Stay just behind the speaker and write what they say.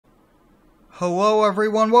Hello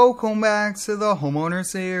everyone, welcome back to the Homeowner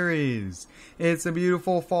series. It's a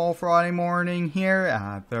beautiful fall Friday morning here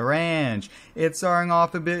at the ranch. It's starting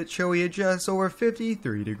off a bit chilly at just over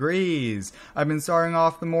 53 degrees. I've been starting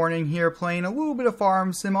off the morning here playing a little bit of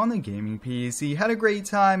farm sim on the gaming PC. Had a great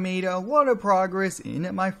time, made a lot of progress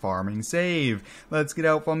in my farming save. Let's get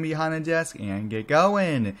out from behind the desk and get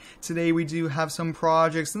going. Today we do have some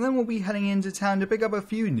projects and then we'll be heading into town to pick up a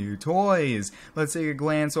few new toys. Let's take a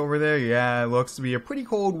glance over there. Yeah, it looks to be a pretty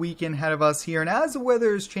cold weekend ahead of us here, and as the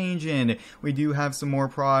weather is changing, we do have some more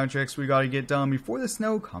projects we gotta get done before the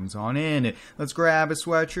snow comes on in. Let's grab a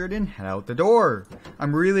sweatshirt and head out the door.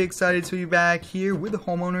 I'm really excited to be back here with the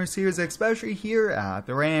Homeowner series, especially here at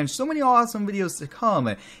the ranch. So many awesome videos to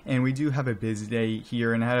come, and we do have a busy day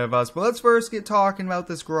here and ahead of us. But let's first get talking about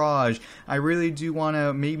this garage. I really do want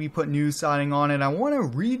to maybe put new siding on it. I want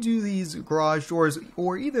to redo these garage doors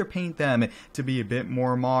or either paint them to be a bit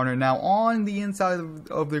more modern. Now on the inside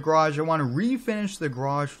of the garage, I want to refinish the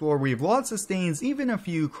garage floor. We have lots of stains, even a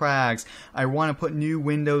few cracks. I want to put new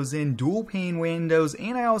windows in, dual pane windows,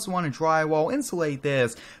 and I also want to drywall insulate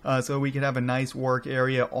this so we can have a nice work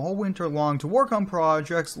area all winter long to work on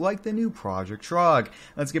projects like the new project truck.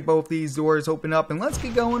 Let's get both these doors opened up and let's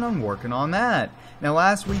get going on working on that. Now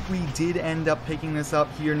last week we did end up picking this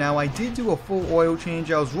up here. Now I did do a full oil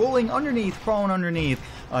change. I was rolling underneath, crawling underneath,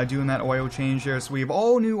 doing that oil change there. So we have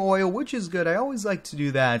all new oil, which is good. I always like to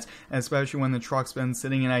do that, especially when the truck's been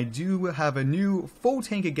sitting, and I do have a new full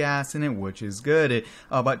tank of gas in it, which is good.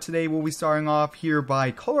 But today we'll be starting off here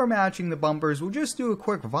by color matching the bumpers. We'll just do a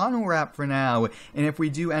quick vinyl wrap for now, and if we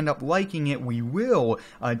do end up liking it, we will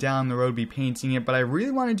down the road be painting it. But I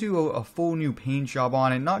really want to do a full new paint job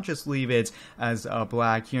on it, not just leave it as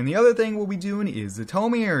black here. And the other thing we'll be doing is the tow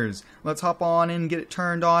mirrors. Let's hop on and get it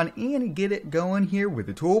turned on and get it going here with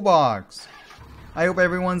the toolbox. I hope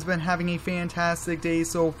everyone's been having a fantastic day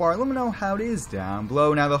so far. Let me know how it is down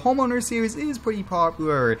below. Now the Homeowner series is pretty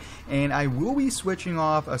popular, and I will be switching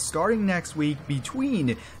off starting next week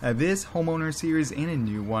between this Homeowner series and a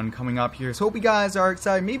new one coming up here. So hope you guys are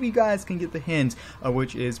excited. Maybe you guys can get the hint,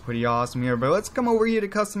 which is pretty awesome here. But let's come over here to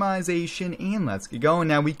customization and let's get going.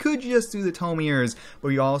 Now we could just do the tow mirrors, but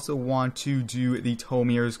we also want to do the tow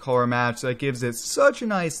mirrors color match. That gives it such a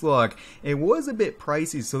nice look. It was a bit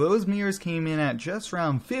pricey, so those mirrors came in at just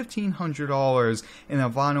around $1,500, and the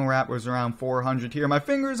vinyl wrap was around $400 here. My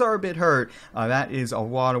fingers are a bit hurt. That is a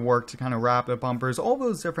lot of work to kind of wrap the bumpers, all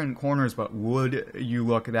those different corners, but would you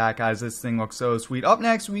look at that, guys? This thing looks so sweet. Up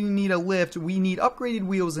next, we need a lift. We need upgraded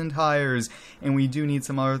wheels and tires, and we do need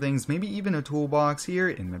some other things, maybe even a toolbox here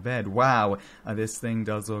in the bed. Wow, this thing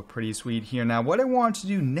does look pretty sweet here. Now, what I want to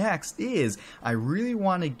do next is I really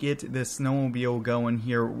want to get this snowmobile going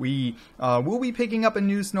here. We will be picking up a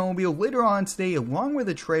new snowmobile later on today, along with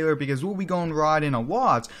a trailer, because we'll be going riding a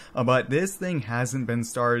lot, but this thing hasn't been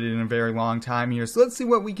started in a very long time here. So let's see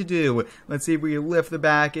what we could do. Let's see if we can lift the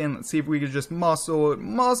back end. Let's see if we could just muscle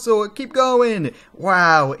it, keep going.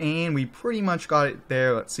 Wow, and we pretty much got it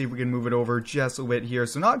there. Let's see if we can move it over just a bit here.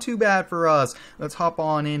 So not too bad for us. Let's hop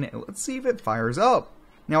on in and let's see if it fires up.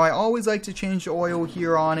 Now, I always like to change the oil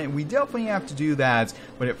here on it. We definitely have to do that,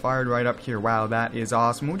 but it fired right up here. Wow, that is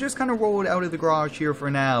awesome. We'll just kind of roll it out of the garage here for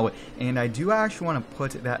now, and I do actually want to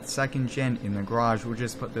put that second gen in the garage. We'll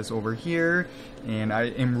just put this over here, and I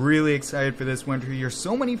am really excited for this winter here.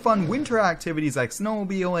 So many fun winter activities like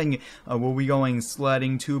snowmobiling. We'll be going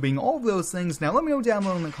sledding, tubing, all of those things. Now, let me know down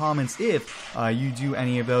below in the comments if you do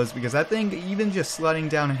any of those, because I think even just sledding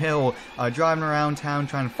down a hill, driving around town,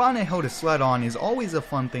 trying to find a hill to sled on is always a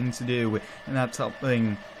fun thing to do, and that's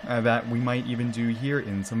something that we might even do here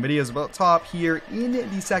in some videos. About top here in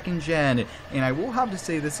the second gen, and I will have to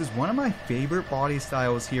say this is one of my favorite body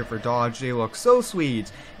styles here for Dodge. They look so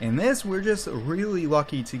sweet, and this, we're just really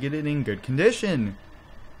lucky to get it in good condition.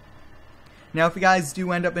 Now, if you guys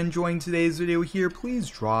do end up enjoying today's video here, please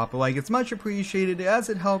drop a like. It's much appreciated as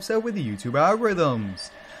it helps out with the YouTube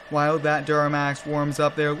algorithms. While that Duramax warms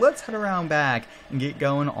up there, let's head around back and get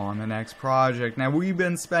going on the next project. Now, we've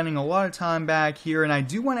been spending a lot of time back here, and I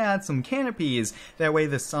do want to add some canopies. That way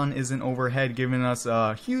the sun isn't overhead, giving us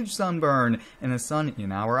a huge sunburn and the sun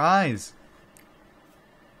in our eyes.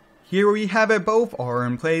 Here we have it, both are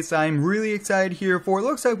in place. I'm really excited here for it.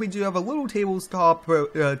 Looks like we do have a little tabletop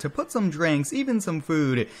to put some drinks, even some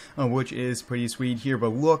food, which is pretty sweet here.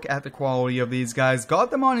 But look at the quality of these guys. Got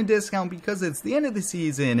them on a discount because it's the end of the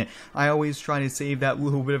season. I always try to save that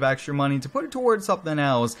little bit of extra money to put it towards something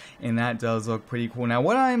else, and that does look pretty cool. Now,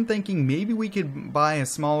 what I'm thinking, maybe we could buy a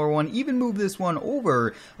smaller one, even move this one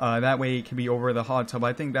over. That way it can be over the hot tub.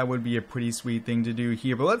 I think that would be a pretty sweet thing to do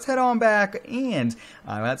here. But let's head on back and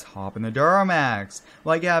let's hop hop in the Duramax.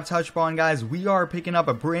 Like I've touched upon, guys, we are picking up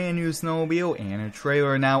a brand new snowmobile and a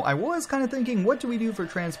trailer. Now, I was kind of thinking, what do we do for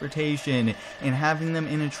transportation? And having them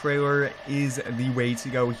in a trailer is the way to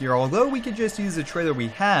go here. Although we could just use the trailer we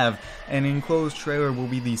have, an enclosed trailer will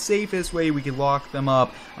be the safest way. We could lock them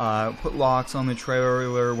up, put locks on the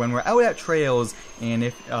trailer when we're out at trails, and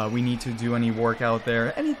if we need to do any work out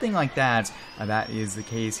there, anything like that, that is the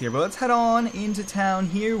case here. But let's head on into town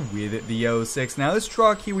here with the 06. Now this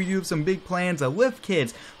truck here, we do have some big plans, a lift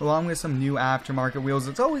kit along with some new aftermarket wheels.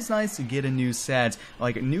 It's always nice to get a new set,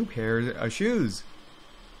 like a new pair of shoes.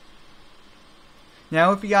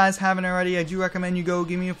 Now, if you guys haven't already, I do recommend you go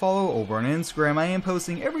give me a follow over on Instagram. I am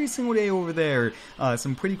posting every single day over there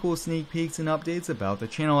some pretty cool sneak peeks and updates about the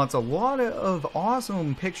channel. It's a lot of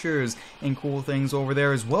awesome pictures and cool things over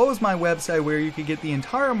there, as well as my website where you can get the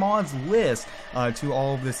entire mods list to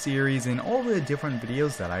all of the series and all the different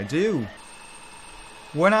videos that I do.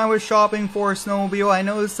 When I was shopping for a snowmobile, I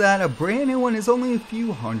noticed that a brand new one is only a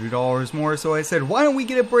few $100s more, so I said, why don't we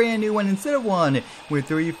get a brand new one instead of one with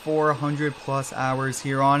 300-400 plus hours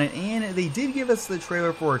here on it. And they did give us the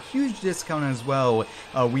trailer for a huge discount as well.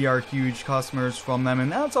 We are huge customers from them,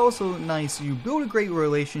 and that's also nice. You build a great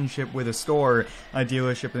relationship with a store, a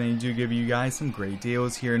dealership, and they do give you guys some great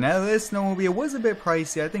deals here. Now this snowmobile was a bit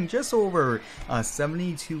pricey, I think just over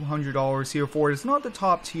 $7,200 here for it. It's not the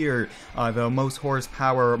top tier, the most horsepower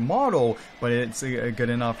model, but it's good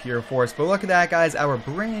enough here for us. But look at that, guys, our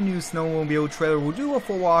brand new snowmobile trailer. We'll do a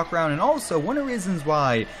full walk around, and also one of the reasons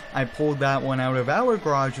why I pulled that one out of our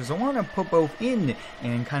garage is I want to put both in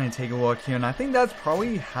and kind of take a look here, and I think that's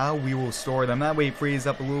probably how we will store them. That way it frees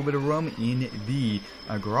up a little bit of room in the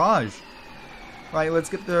garage. Right, let's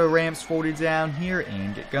get the ramps folded down here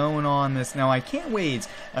and get going on this. Now, I can't wait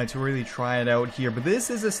to really try it out here, but this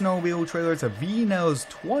is a snowmobile trailer. It's a V-nose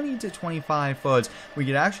 20 to 25 foot. We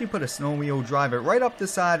could actually put a snowmobile drive it right up the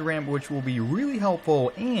side ramp, which will be really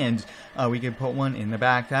helpful, and we could put one in the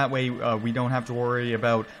back. That way, we don't have to worry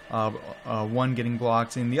about one getting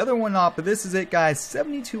blocked and the other one not. But this is it, guys,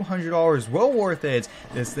 $7,200, well worth it.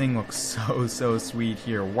 This thing looks so sweet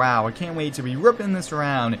here. Wow, I can't wait to be ripping this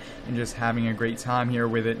around and just having a great time here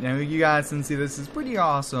with it. Now you guys can see this is pretty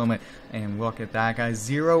awesome, and look at that, guys,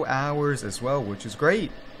 0 hours as well, which is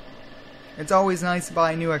great. It's always nice to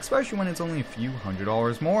buy new, especially when it's only a few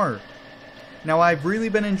 $100s more. Now, I've really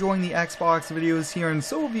been enjoying the Xbox videos here, and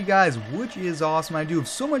so have you guys, which is awesome. I do have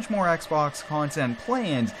so much more Xbox content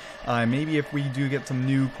planned. Maybe if we do get some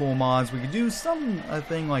new cool mods, we could do some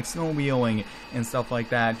thing like snowmobiling and stuff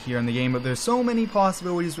like that here in the game. But there's so many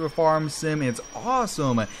possibilities for Farm Sim. It's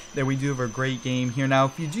awesome that we do have a great game here. Now,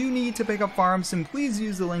 if you do need to pick up Farm Sim, please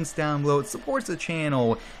use the links down below. It supports the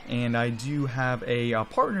channel, and I do have a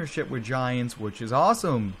partnership with Giants, which is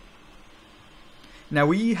awesome. Now,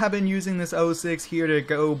 we have been using this 06 here to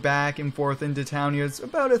go back and forth into town here. It's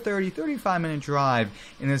about a 30-35 minute drive,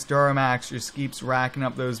 and this Duramax just keeps racking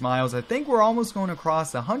up those miles. I think we're almost going to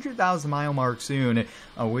cross the 100,000 mile mark soon,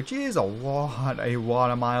 which is a lot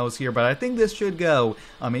of miles here, but I think this should go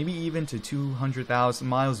maybe even to 200,000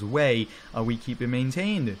 miles away. We keep it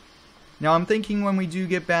maintained. Now, I'm thinking when we do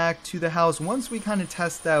get back to the house, once we kind of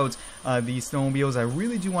test out these snowmobiles, I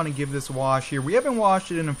really do want to give this a wash here. We haven't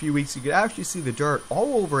washed it in a few weeks. You could actually see the dirt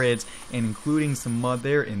all over it, and including some mud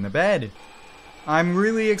there in the bed. I'm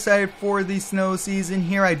really excited for the snow season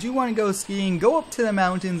here. I do want to go skiing, go up to the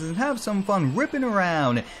mountains, and have some fun ripping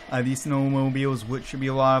around these snowmobiles, which should be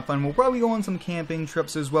a lot of fun. We'll probably go on some camping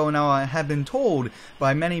trips as well. Now, I have been told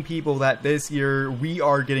by many people that this year we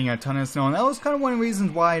are getting a ton of snow, and that was kind of one of the reasons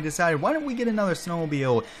why I decided, why don't we get another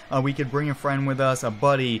snowmobile? We could bring a friend with us, a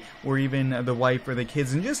buddy, or even the wife or the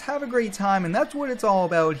kids, and just have a great time, and that's what it's all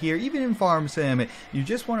about here. Even in Farm Sim, you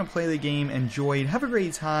just want to play the game, enjoy it, have a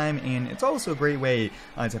great time, and it's also a great way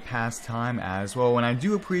to pass time as well. And I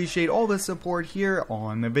do appreciate all the support here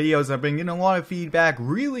on the videos. I've been getting a lot of feedback,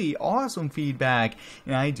 really awesome feedback,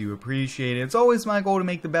 and I do appreciate it. It's always my goal to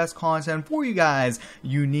make the best content for you guys,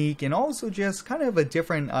 unique, and also just kind of a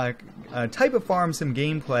different type of Farm Sim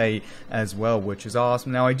gameplay as well, which is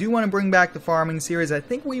awesome. Now, I do want to bring back the farming series. I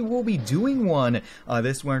think we will be doing one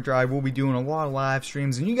this winter. I will be doing a lot of live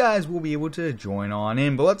streams, and you guys will be able to join on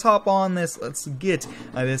in. But let's hop on this. Let's get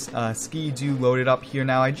this ski-doo loaded up here.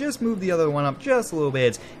 Now, I just moved the other one up just a little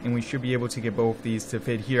bit, and we should be able to get both these to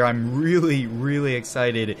fit here. I'm really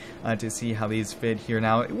excited to see how these fit here.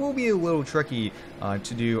 Now, it will be a little tricky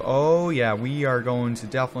to do. Oh yeah, we are going to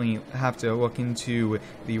definitely have to look into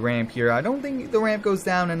the ramp here. I don't think the ramp goes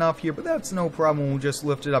down enough here, but that's no problem. We'll just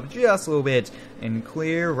lift it up just a little bit and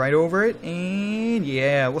clear right over it, and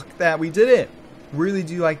yeah, look at that, we did it. Really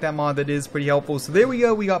do like that mod. That is pretty helpful. So there we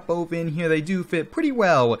go, we got both in here. They do fit pretty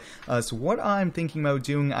well. So what I'm thinking about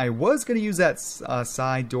doing, I was going to use that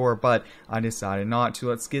side door, but I decided not to.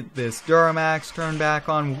 Let's get this Duramax turned back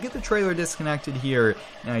on. We'll get the trailer disconnected here,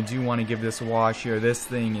 and I do want to give this a wash here. This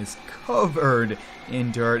thing is covered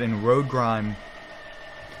in dirt and road grime.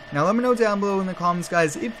 Now let me know down below in the comments,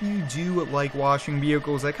 guys, if you do like washing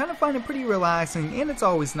vehicles. I kind of find it pretty relaxing, and it's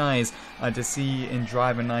always nice to see and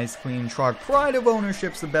drive a nice clean truck. Pride of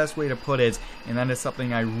ownership's the best way to put it, and that is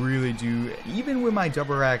something I really do, even with my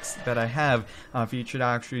X that I have featured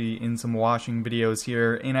actually in some washing videos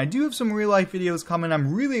here. And I do have some real life videos coming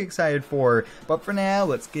I'm really excited for, but for now,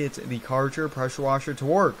 let's get the Karcher pressure washer to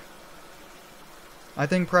work. I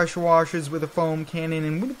think pressure washers with a foam cannon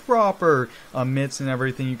and with proper mitts and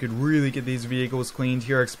everything, you could really get these vehicles cleaned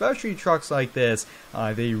here, especially trucks like this.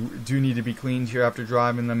 They do need to be cleaned here after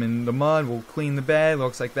driving them in the mud. We'll clean the bed.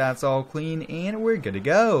 Looks like that's all clean, and we're good to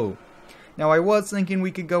go. Now, I was thinking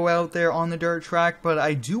we could go out there on the dirt track, but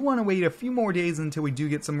I do want to wait a few more days until we do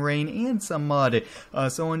get some rain and some mud.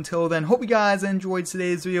 So until then, hope you guys enjoyed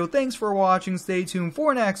today's video. Thanks for watching. Stay tuned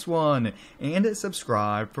for next one, and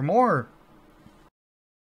subscribe for more.